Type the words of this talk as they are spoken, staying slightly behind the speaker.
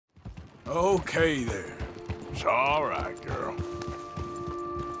Okay there. It's all right, girl.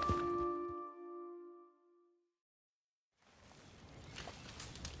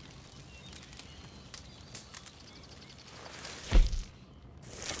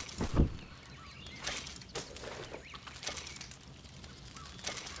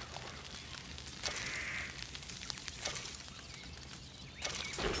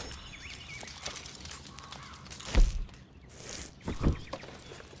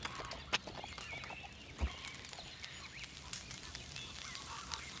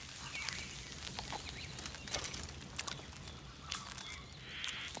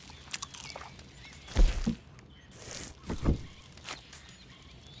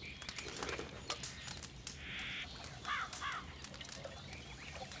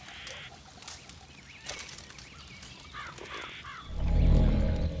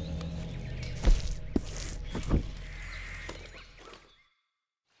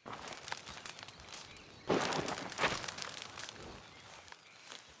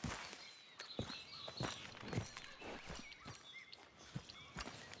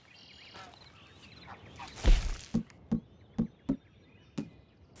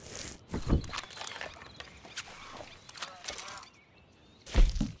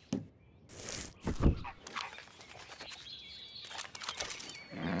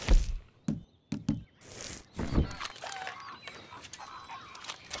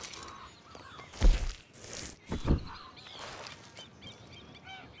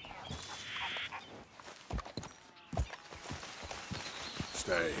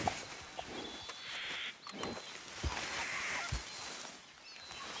 Stay.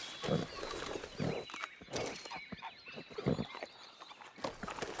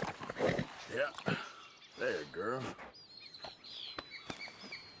 Yeah, there, girl.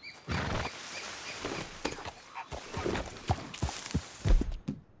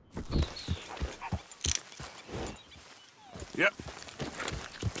 Yep.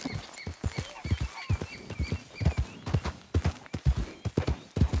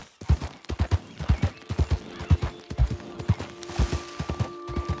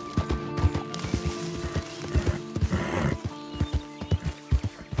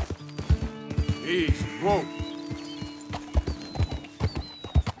 Easy, whoa.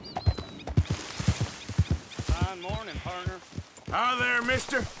 Fine morning, partner. Hi there,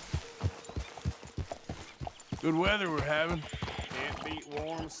 mister. Good weather we're having. Can't beat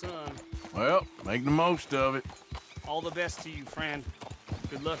warm sun. Well, make the most of it. All the best to you, friend.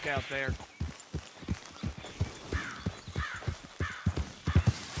 Good luck out there.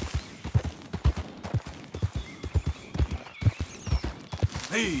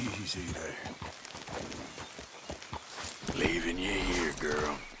 Easy there. Leaving you here,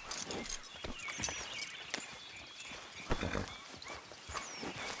 girl.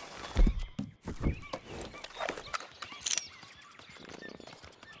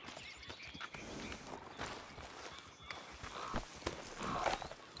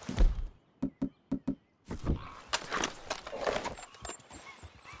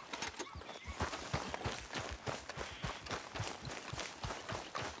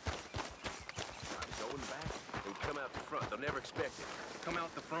 They'll never expect it. Come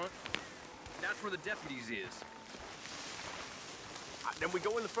out the front? That's where the deputies is. Then we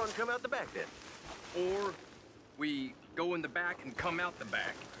go in the front and come out the back, then. Or we go in the back and come out the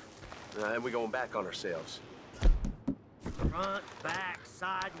back. Then we going back on ourselves. Front, back,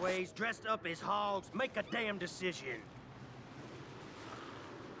 sideways, dressed up as hogs. Make a damn decision.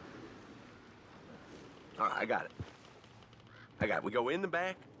 All right, I got it. We go in the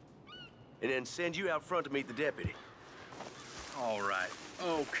back, and then send you out front to meet the deputy. All right.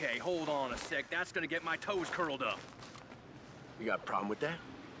 Okay, hold on a sec. That's gonna get my toes curled up. You got a problem with that?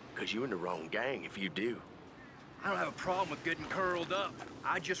 Because you're in the wrong gang if you do. I don't have a problem with getting curled up.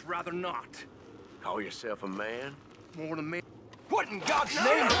 I'd just rather not. Call yourself a man? More than me. What in God's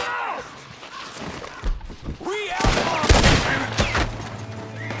name? We outlaw!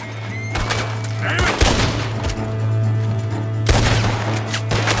 Damn it!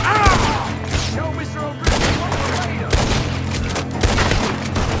 Show Mr. O'Brien what we're made of.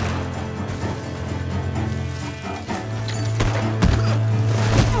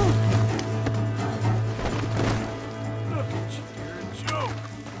 Look at you, you're a joke.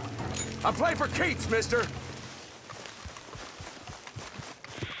 I play for keeps, mister.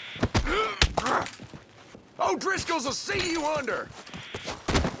 O'Driscoll's will see you under.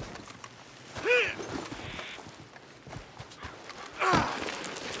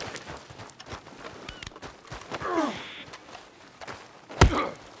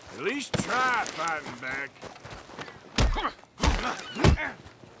 At least try fighting back.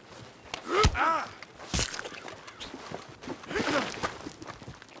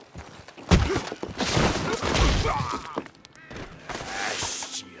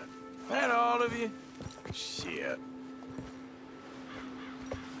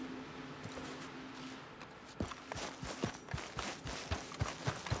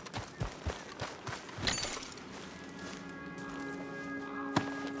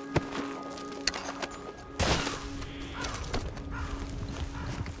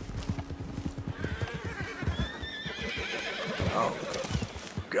 Oh,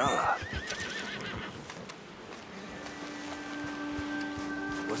 God.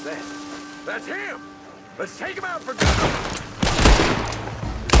 What's that? That's him! Let's take him out for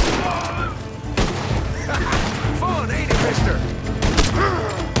fun, ain't it, mister?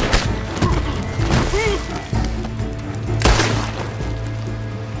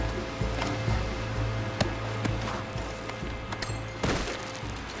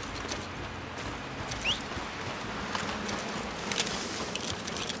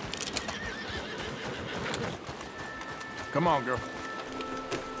 Come on, girl.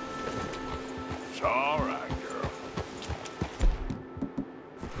 It's all right, girl.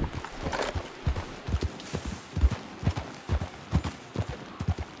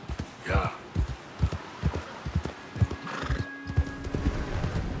 Yeah.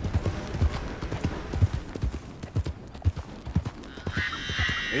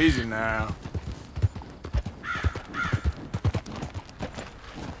 Easy now.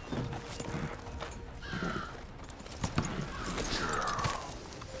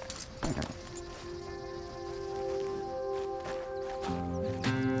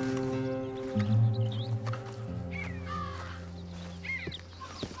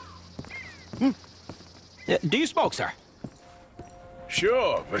 Do you smoke, sir?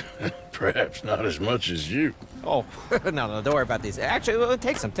 Sure, but perhaps not as much as you. Oh, no, don't worry about these. Actually,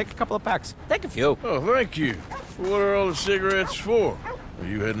 take some. Take a couple of packs. Take a few. Oh, thank you. What are all the cigarettes for? Are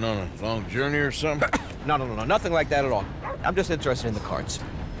you heading on a long journey or something? No, nothing like that at all. I'm just interested in the cards.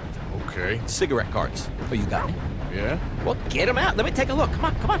 Okay. Cigarette cards. Oh, you got me? Yeah? Well, get them out. Let me take a look. Come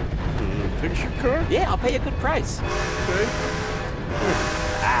on. A little picture card? Yeah, I'll pay you a good price. Okay.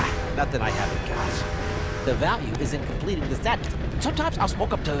 Nothing I haven't got. The value is in completing the set. Sometimes I'll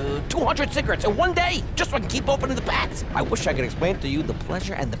smoke up to 200 cigarettes in one day, just so I can keep opening the packs. I wish I could explain to you the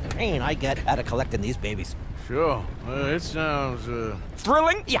pleasure and the pain I get out of collecting these babies. Sure. It sounds,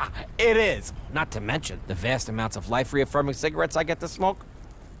 Thrilling? Yeah, it is. Not to mention the vast amounts of life-reaffirming cigarettes I get to smoke.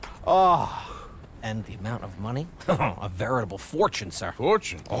 Oh, and the amount of money? A veritable fortune, sir.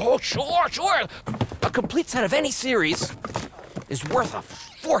 fortune. Oh, sure. A complete set of any series is worth a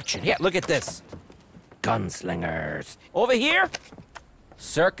fortune. Here, look at this. Gunslingers. Over here,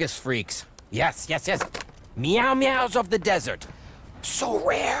 circus freaks. Yes. Meow meows of the desert. So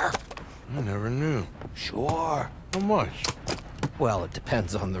rare. I never knew. Sure. How much? Well, it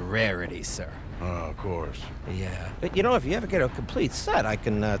depends on the rarity, sir. Oh, of course. Yeah. But you know, if you ever get a complete set, I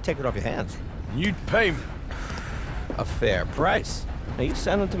can take it off your hands. You'd pay me. A fair price. Now, you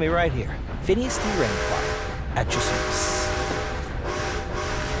send them to me right here. Phineas T. Rainpart. At your service.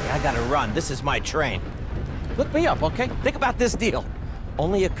 I gotta run. This is my train. Look me up, okay? Think about this deal.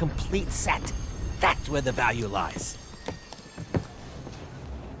 Only a complete set. That's where the value lies.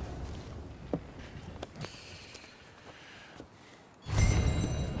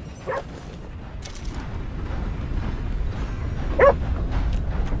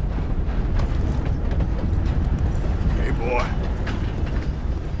 Hey, boy.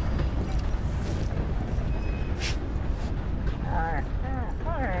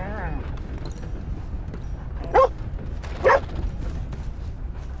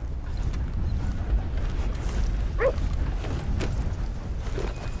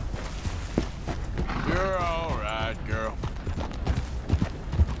 You're all right, girl.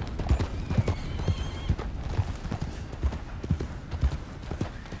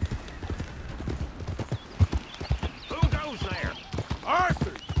 Who goes there?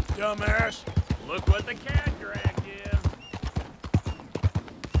 Arthur, dumbass. Look what the cat dragged you.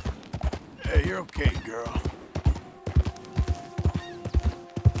 Hey, you're okay, girl.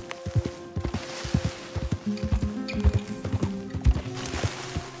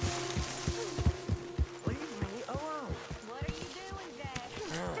 Leave me alone. What are you doing, Dad?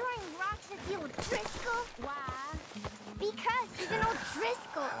 Throwing rocks at the old Driscoll? Why? Because he's an old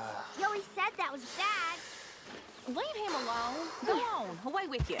Driscoll. You always said that was bad. Leave him alone. Go on, away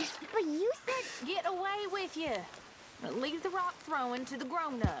with you. But you said... Get away with you. Leave the rock throwing to the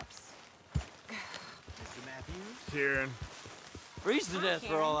grown-ups. Mr. Matthews? Kieran, Freeze to death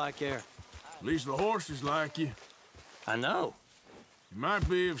for all I care. at least the horses like you. I know. You might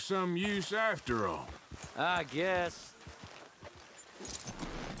be of some use after all. I guess.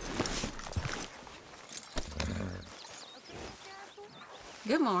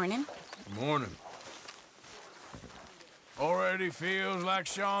 Good morning. Morning. Already feels like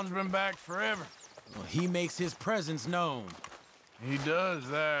Sean's been back forever. Well, he makes his presence known. He does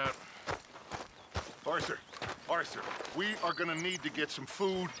that. Arthur, we are gonna need to get some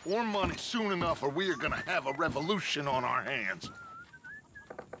food or money soon enough or we are gonna have a revolution on our hands.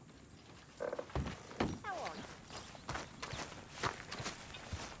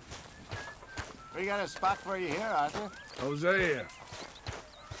 We got a spot for you here, Arthur. Hosea.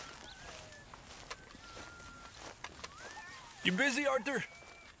 You busy, Arthur?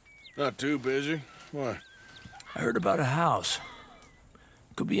 Not too busy. Why? I heard about a house.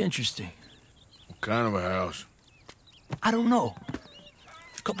 Could be interesting. What kind of a house? I don't know.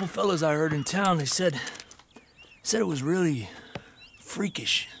 A couple fellas I heard in town, they said it was really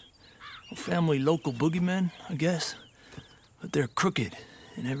freakish. A family local boogeymen, I guess. But they're crooked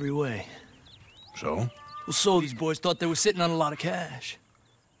in every way. So? Well, so these boys thought they were sitting on a lot of cash.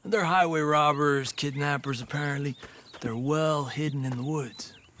 They're highway robbers, kidnappers, apparently. They're well hidden in the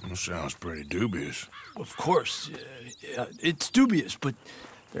woods. That sounds pretty dubious. Of course. Yeah, it's dubious, but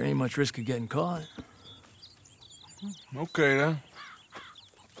there ain't much risk of getting caught. Okay, then.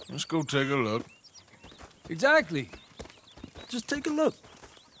 Let's go take a look. Exactly. Just take a look.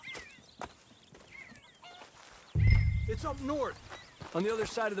 It's up north, on the other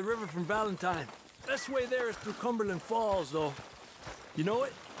side of the river from Valentine. Best way there is through Cumberland Falls, though. You know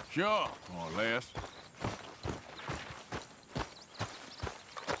it? Sure, more or less.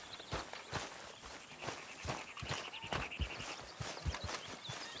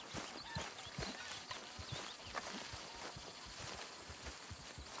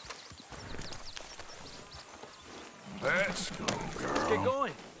 Let's go, girl. Let's get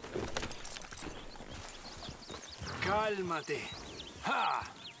going. Cálmate. Ha!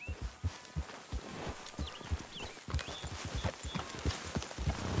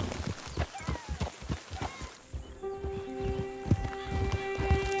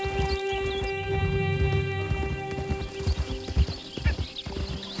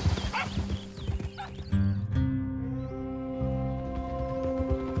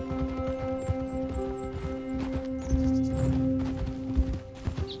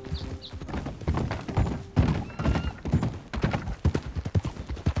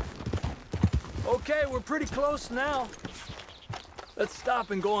 Okay, we're pretty close now. Let's stop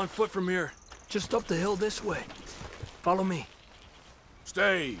and go on foot from here. Just up the hill this way. Follow me.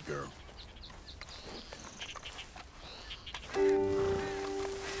 Stay, girl.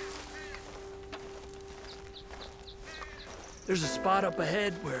 There's a spot up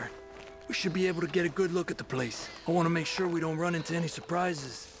ahead where we should be able to get a good look at the place. I want to make sure we don't run into any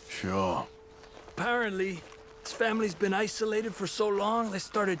surprises. Sure. Apparently, this family's been isolated for so long, they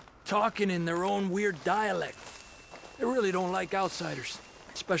started talking in their own weird dialect. They really don't like outsiders,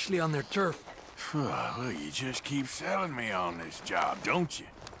 especially on their turf. Well, you just keep selling me on this job, don't you?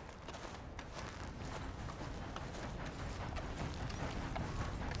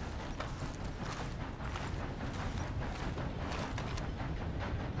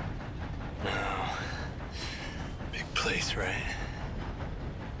 Big place, right?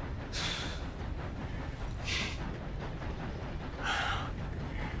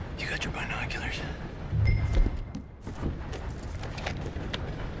 You got your binoculars?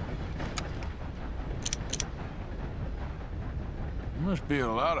 There must be a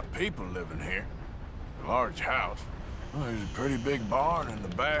lot of people living here. A large house. Well, there's a pretty big barn in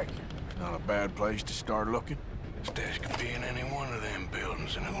the back. It's not a bad place to start looking. Stash could be in any one of them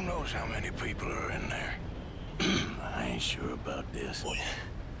buildings, and who knows how many people are in there. I ain't sure about this. Boy,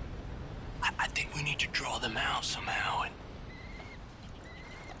 I think we need to draw them out somehow, and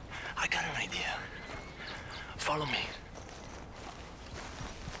I got an idea. Follow me.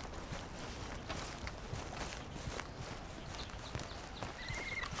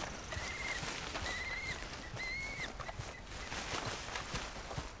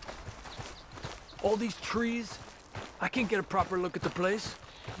 All these trees, I can't get a proper look at the place.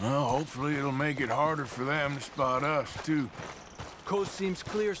 Well, hopefully it'll make it harder for them to spot us, too. Coast seems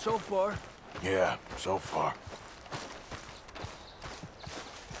clear so far. Yeah, so far.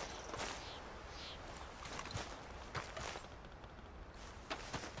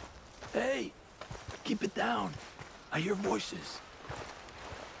 Hey, keep it down. I hear voices.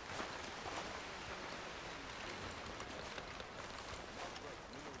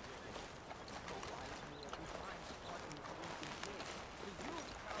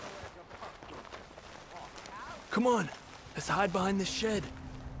 Come on, let's hide behind this shed.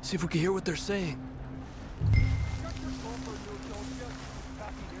 See if we can hear what they're saying.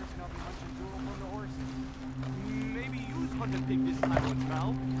 Maybe use hunt a pig this time on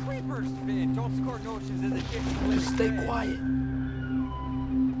foul. Creepers fit. Don't score notions as it gets. Just stay quiet.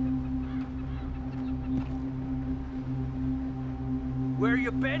 Where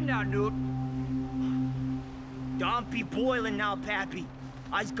you been now, Newt? Don't be boiling now, Pappy.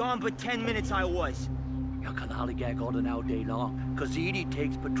 I's gone but 10 minutes I was. You can hollygag all now day long, cause Edie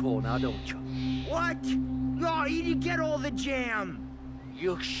takes patrol now, don't you? What? No, Edie, get all the jam.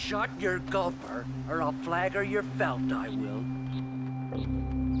 You shut your gulper, or I'll flagger your felt, I will.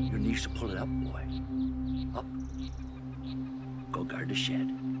 Your knees to pull it up, boy. Up. Go guard the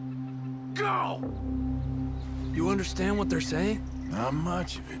shed. Go! You understand what they're saying? Not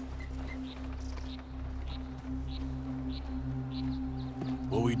much of it.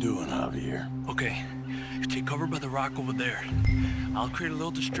 What we doing, Javier? Okay, you take cover by the rock over there. I'll create a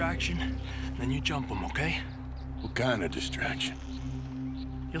little distraction, then you jump them, okay? What kind of distraction?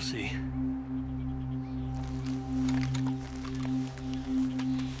 You'll see.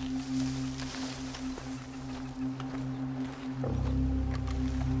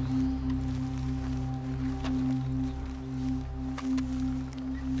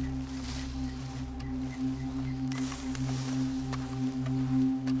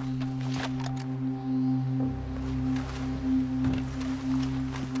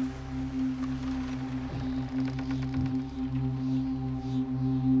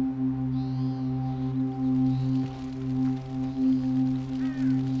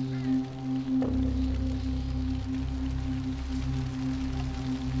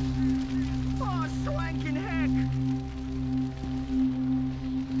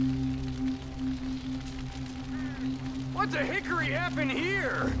 What the hickory happened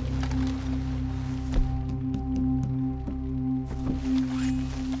here?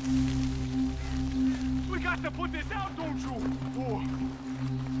 We got to put this out, don't you? Oh.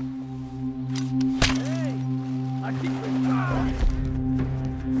 Hey, I keep it down.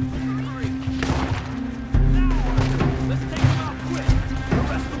 Hurry. Now, let's take them out quick. The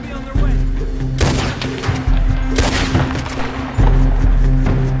rest will be on their way.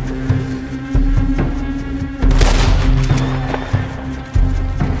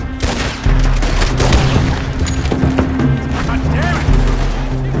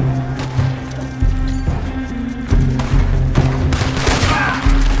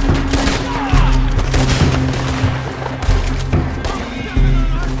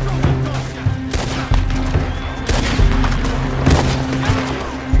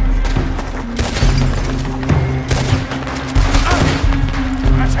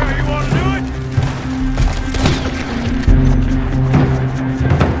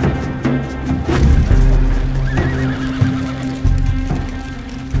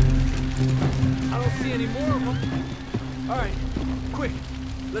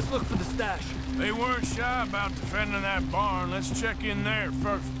 About defending that barn. Let's check in there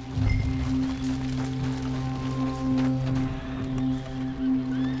first.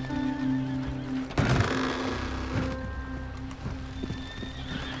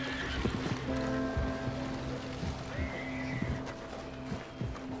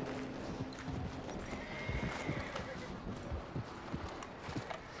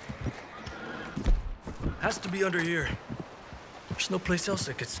 Has to be under here. There's no place else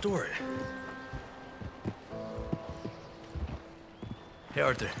I could store it. Hey,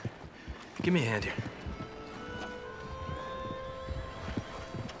 Arthur. Give me a hand here.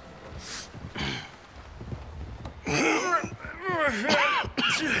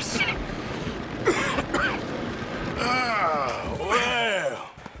 Ah,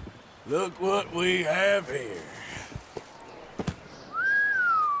 well, look what we have here.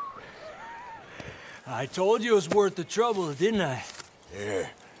 I told you it was worth the trouble, didn't I? Yeah,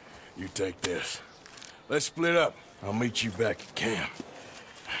 you take this. Let's split up. I'll meet you back at camp.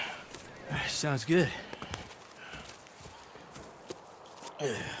 Sounds good.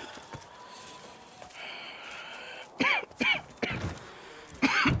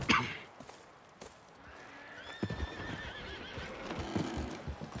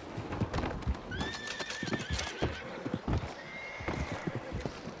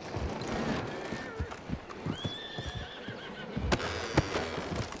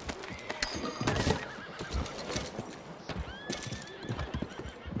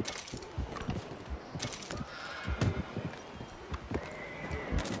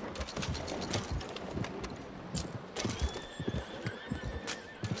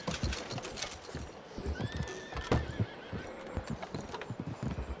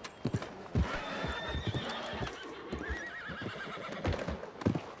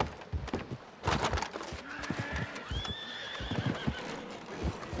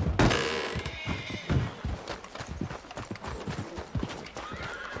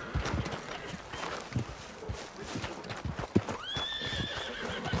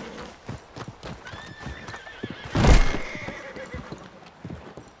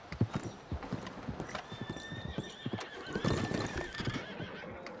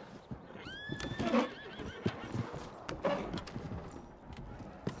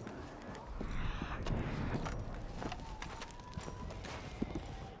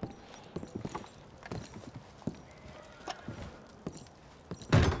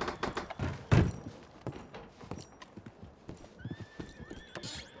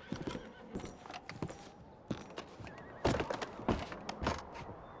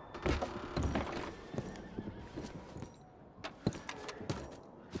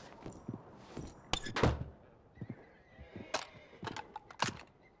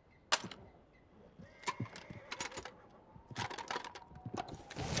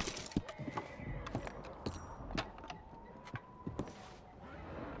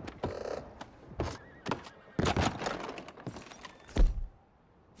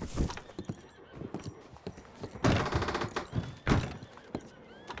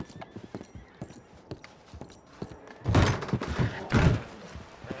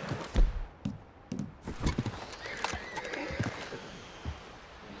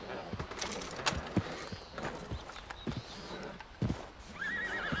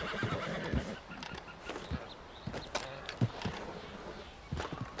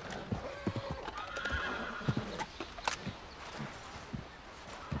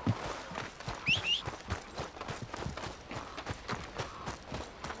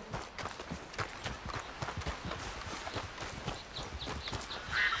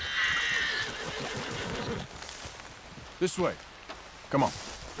 This way. Come on.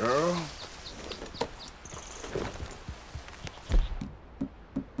 Girl.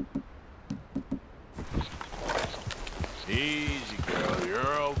 Easy, girl.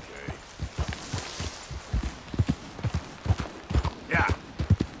 You're okay. Yeah.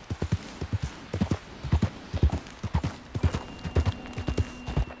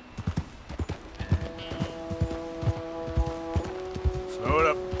 Slow it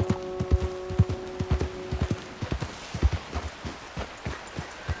up.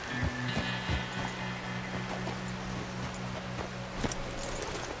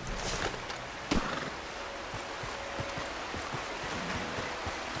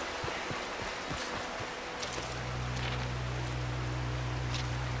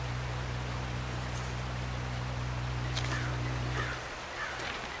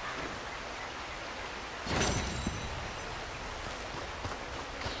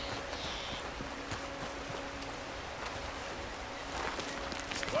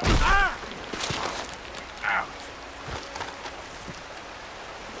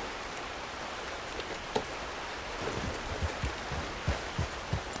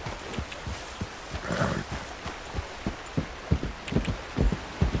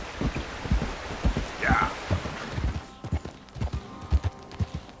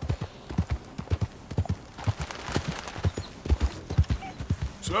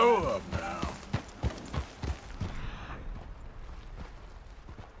 Slow up now.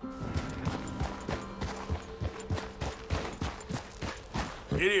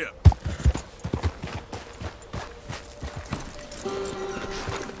 Giddy up.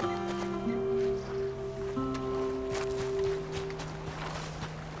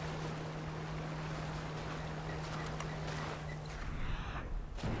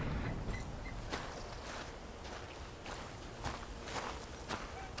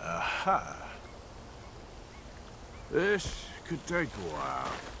 Aha. This could take a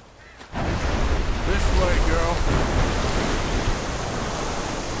while. This way, girl.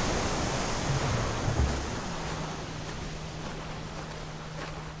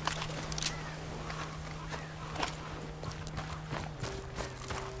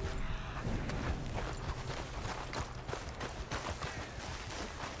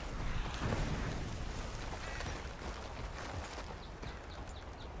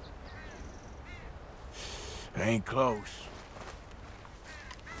 Ain't close.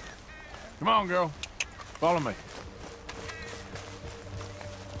 Come on, girl. Follow me.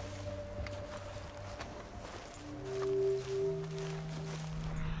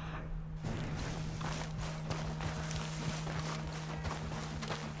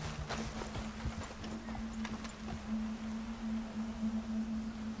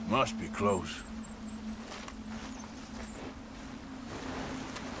 Must be close.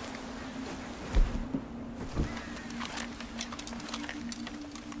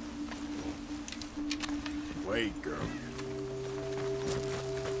 Wait, girl.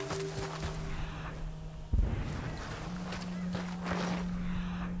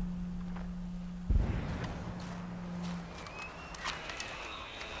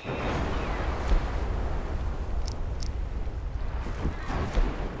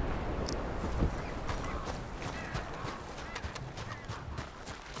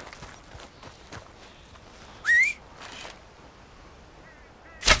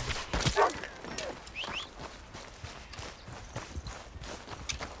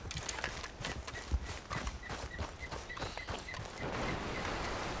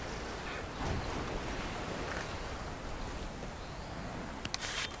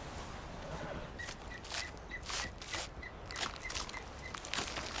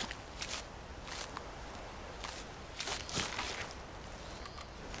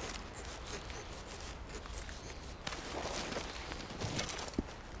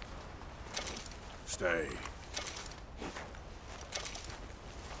 Stay.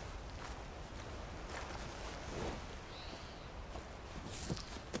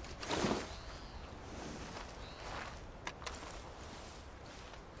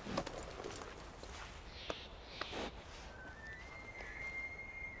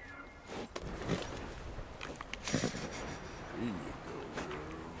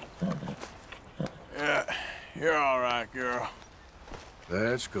 Yeah, you're all right, girl.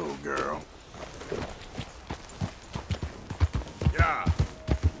 Let's go, girl. Yeah.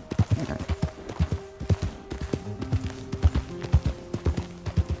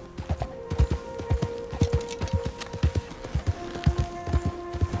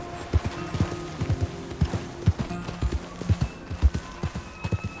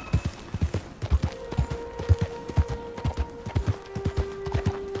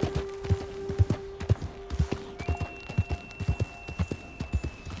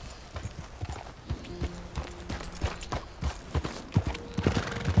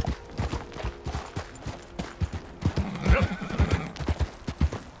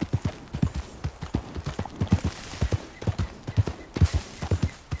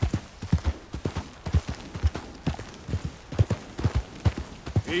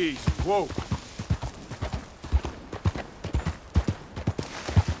 Easy, whoa.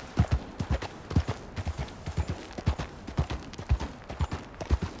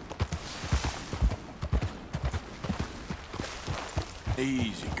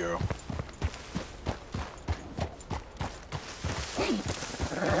 Easy, girl.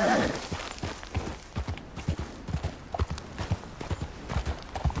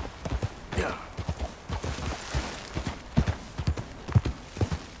 Yeah.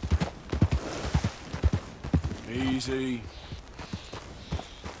 Easy.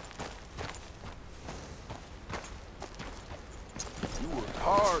 You worked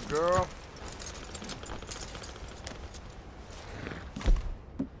hard, girl.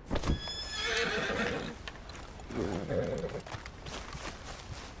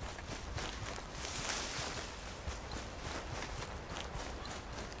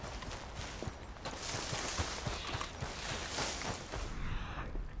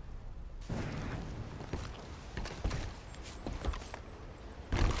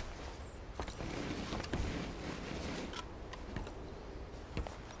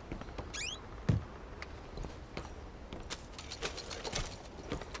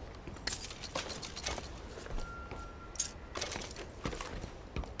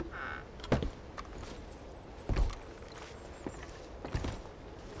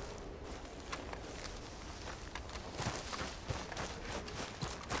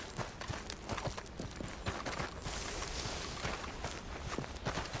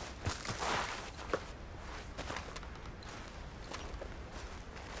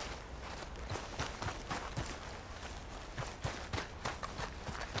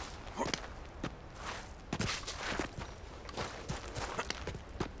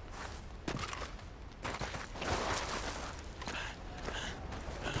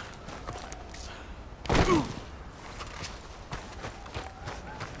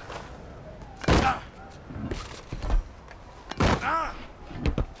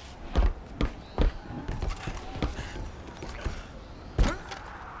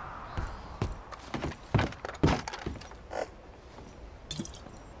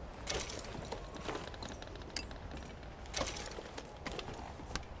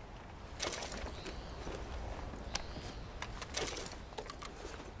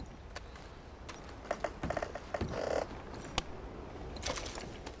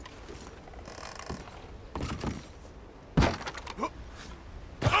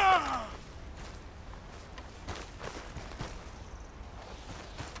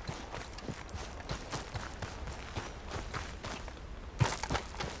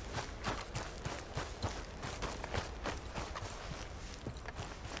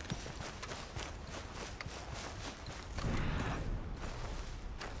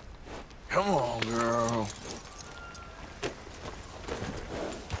 Come on, girl.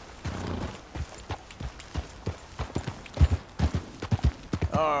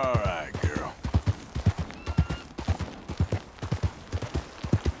 All right, girl.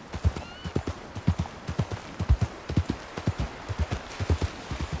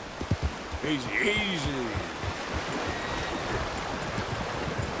 Easy, easy.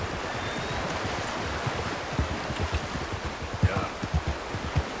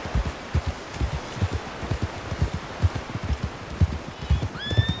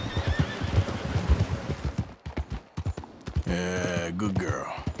 Good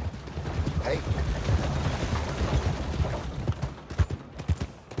girl. Hey.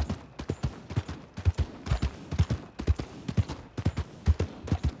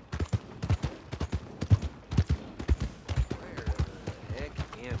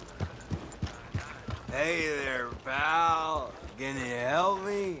 Hey there, pal. Can you help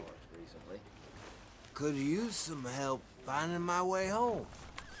me? Could use some help finding my way home.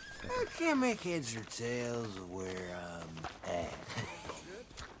 I can't make heads or tails of where I'm at.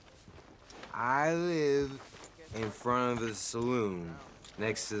 I live in front of the saloon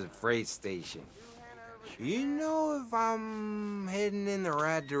next to the freight station. You know if I'm heading in the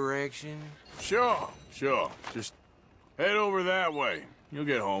right direction? Sure. Just head over that way. You'll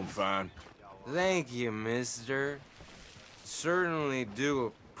get home fine. Thank you, mister. Certainly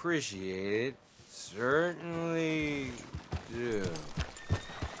do appreciate it. Certainly do.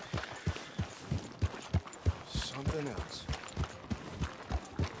 Something else.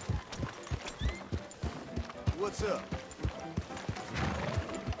 What's up?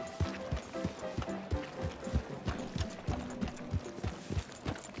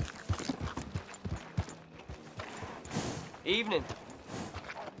 Evening.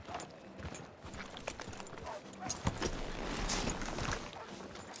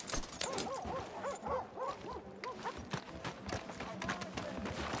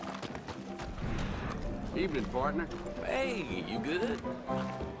 Evening, partner. Hey, you good?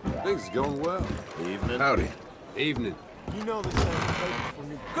 Things going well. Evening. Howdy. Evening. You know this ain't a table for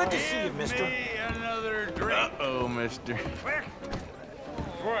me. Good to see you, mister. Another drink. Uh-oh, mister. Quick.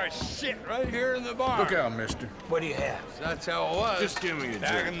 Before I sit right here in the bar. Look out, mister. What do you have? That's how it was. Just give me a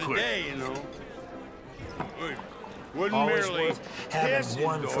back drink, in the quick. day, you know. Wouldn't Always merely worth having piss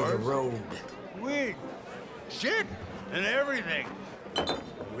one for the indoors. road. We shit and everything.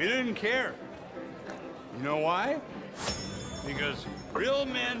 We didn't care. You know why? Because real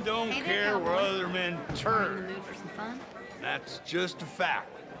men don't Hey there, care where cowboy. other men In the turn. mood for some fun? That's just a fact.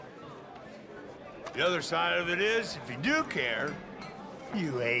 The other side of it is, if you do care,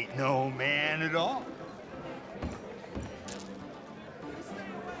 you ain't no man at all.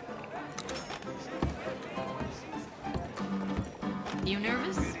 You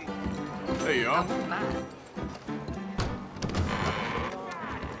nervous? Hey, y'all. Oh, bye.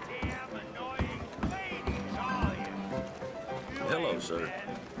 Hello, sir.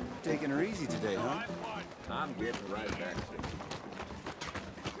 Taking her easy today, huh? I'm getting right back.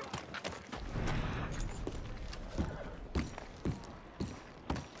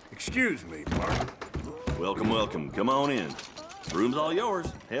 Excuse me, partner. Welcome, welcome. Come on in. Room's all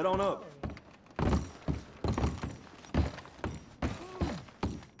yours. Head on up.